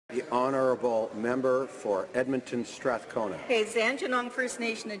The Honourable Member for Edmonton Strathcona. Okay, the Aamjiwnaang First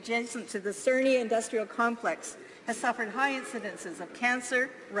Nation adjacent to the Sarnia industrial complex has suffered high incidences of cancer,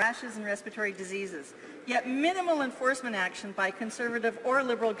 rashes and respiratory diseases, yet minimal enforcement action by Conservative or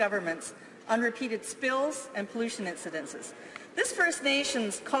Liberal governments on repeated spills and pollution incidences. This First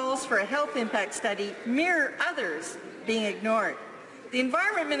Nations calls for a health impact study mirror others being ignored. The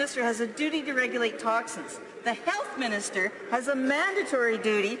Environment Minister has a duty to regulate toxins. The Health Minister has a mandatory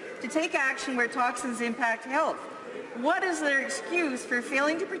duty to take action where toxins impact health. What is their excuse for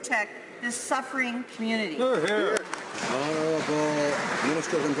failing to protect this suffering community? Honourable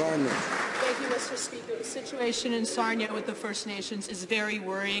Minister of Environment. Thank you, Mr. Speaker. The situation in Sarnia with the First Nations is very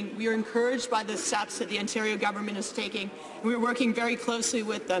worrying. We are encouraged by the steps that the Ontario government is taking. We're working very closely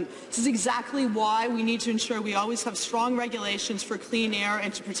with them. This is exactly why we need to ensure we always have strong regulations for clean air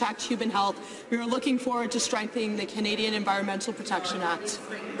and to protect human health. We are looking forward to strengthening the Canadian Environmental Protection Act.